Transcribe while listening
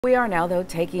We are now, though,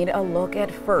 taking a look at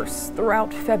firsts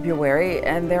throughout February,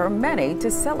 and there are many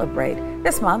to celebrate.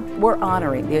 This month, we're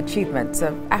honoring the achievements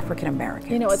of African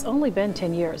Americans. You know, it's only been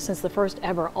 10 years since the first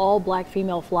ever all-black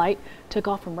female flight took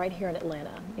off from right here in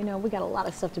Atlanta. You know, we got a lot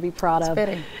of stuff to be proud of.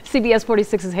 CBS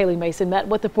 46's Haley Mason met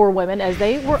with the four women as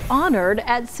they were honored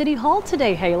at City Hall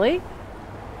today. Haley.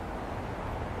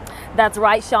 That's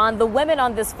right, Sean. The women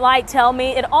on this flight tell me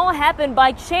it all happened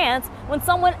by chance when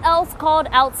someone else called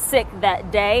out sick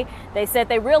that day. They said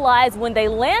they realized when they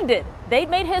landed, they'd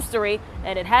made history,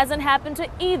 and it hasn't happened to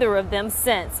either of them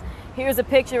since. Here's a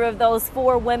picture of those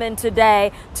four women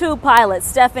today. Two pilots,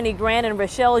 Stephanie Grant and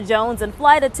Rochelle Jones, and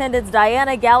flight attendants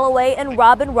Diana Galloway and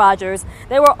Robin Rogers.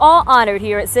 They were all honored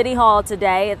here at City Hall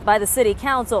today by the City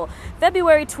Council.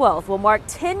 February 12th will mark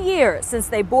 10 years since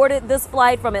they boarded this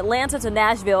flight from Atlanta to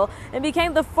Nashville and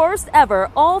became the first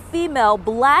ever all-female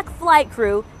black flight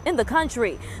crew in the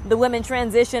country. The women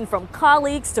transitioned from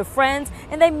colleagues to friends,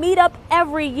 and they meet up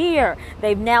every year.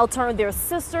 They've now turned their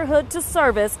sisterhood to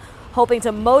service, hoping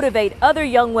to motivate other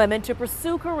young women to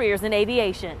pursue careers in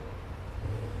aviation.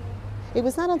 It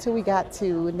was not until we got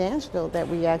to Nashville that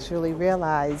we actually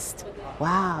realized,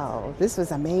 wow, this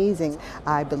was amazing.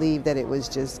 I believe that it was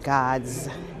just God's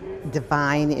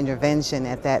divine intervention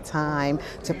at that time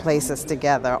to place us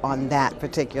together on that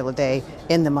particular day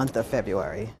in the month of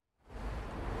February.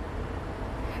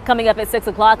 Coming up at 6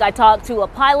 o'clock, I talked to a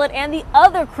pilot and the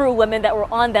other crew women that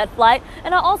were on that flight,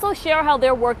 and I'll also share how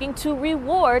they're working to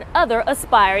reward other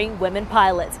aspiring women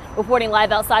pilots. Reporting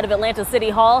live outside of Atlanta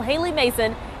City Hall, Haley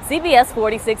Mason, CBS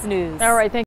 46 News. All right, thank you.